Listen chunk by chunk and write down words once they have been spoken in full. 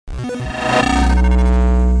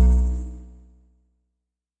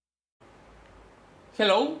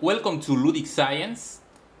Hello, welcome to Ludic Science.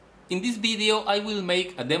 In this video I will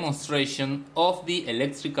make a demonstration of the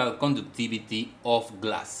electrical conductivity of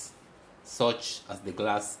glass, such as the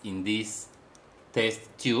glass in this test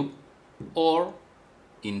tube or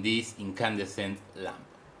in this incandescent lamp.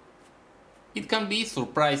 It can be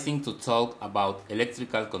surprising to talk about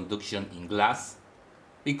electrical conduction in glass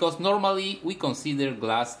because normally we consider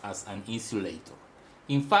glass as an insulator.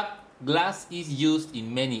 In fact, glass is used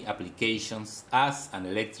in many applications as an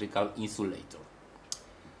electrical insulator.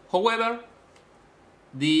 However,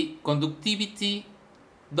 the conductivity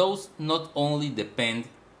does not only depend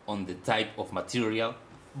on the type of material,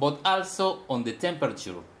 but also on the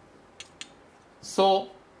temperature. So,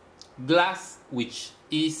 glass, which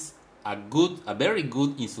is a very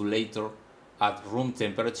good insulator at room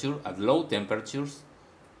temperature, at low temperatures,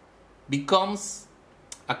 becomes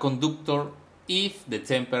a conductor if the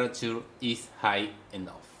temperature is high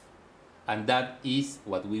enough. And that is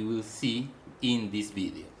what we will see in this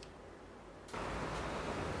video.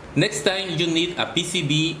 Next time you need a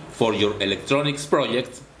PCB for your electronics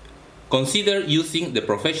project, consider using the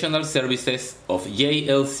professional services of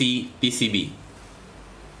JLCPCB.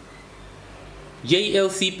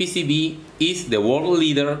 JLCPCB is the world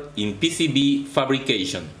leader in PCB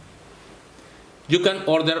fabrication. You can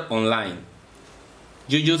order online.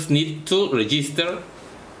 You just need to register,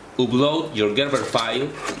 upload your Gerber file,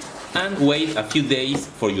 and wait a few days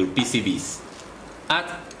for your PCBs at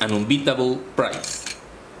an unbeatable price.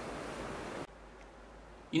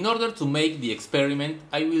 In order to make the experiment,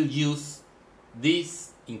 I will use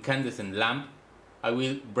this incandescent lamp. I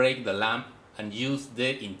will break the lamp and use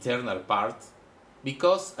the internal part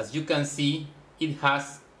because, as you can see, it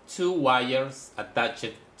has two wires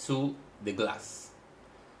attached to the glass.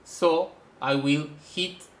 So I will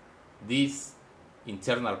hit this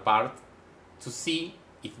internal part to see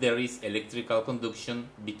if there is electrical conduction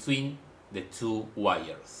between the two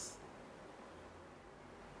wires.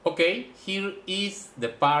 Okay, here is the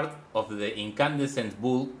part of the incandescent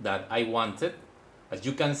bulb that I wanted. As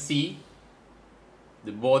you can see,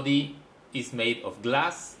 the body is made of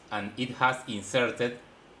glass and it has inserted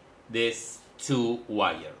these two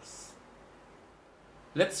wires.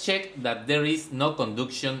 Let's check that there is no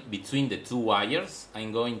conduction between the two wires.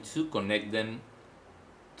 I'm going to connect them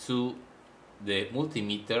to the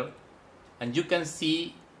multimeter and you can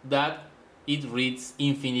see that it reads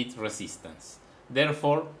infinite resistance.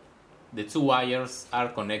 Therefore, the two wires are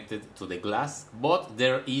connected to the glass, but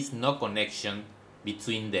there is no connection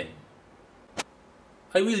between them.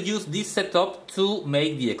 I will use this setup to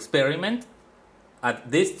make the experiment.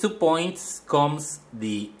 At these 2 points comes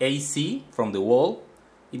the AC from the wall.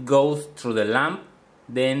 It goes through the lamp,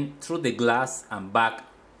 then through the glass and back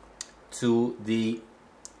to the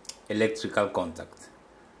electrical contact.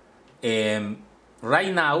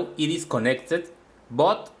 Right now it is connected,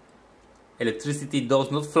 but electricity does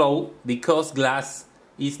not flow because glass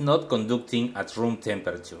is not conducting at room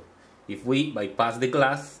temperature. If we bypass the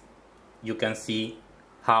glass, you can see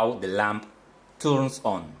how the lamp turns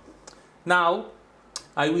on. Now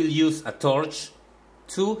I will use a torch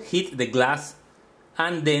to hit the glass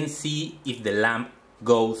and then see if the lamp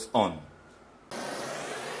goes on.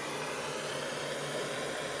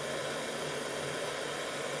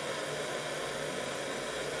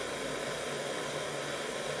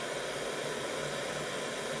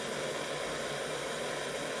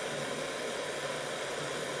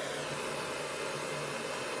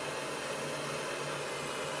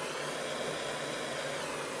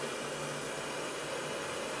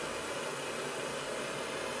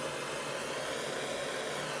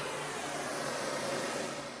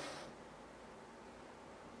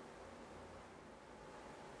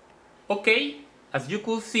 Okay, as you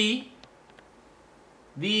could see,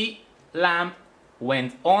 the lamp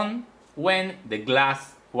went on when the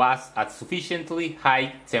glass was at sufficiently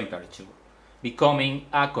high temperature, becoming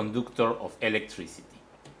a conductor of electricity.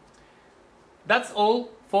 That's all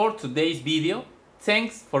for today's video.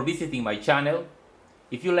 Thanks for visiting my channel.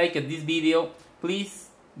 If you liked this video, please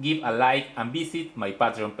give a like and visit my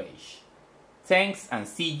Patreon page. Thanks and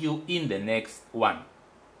see you in the next one.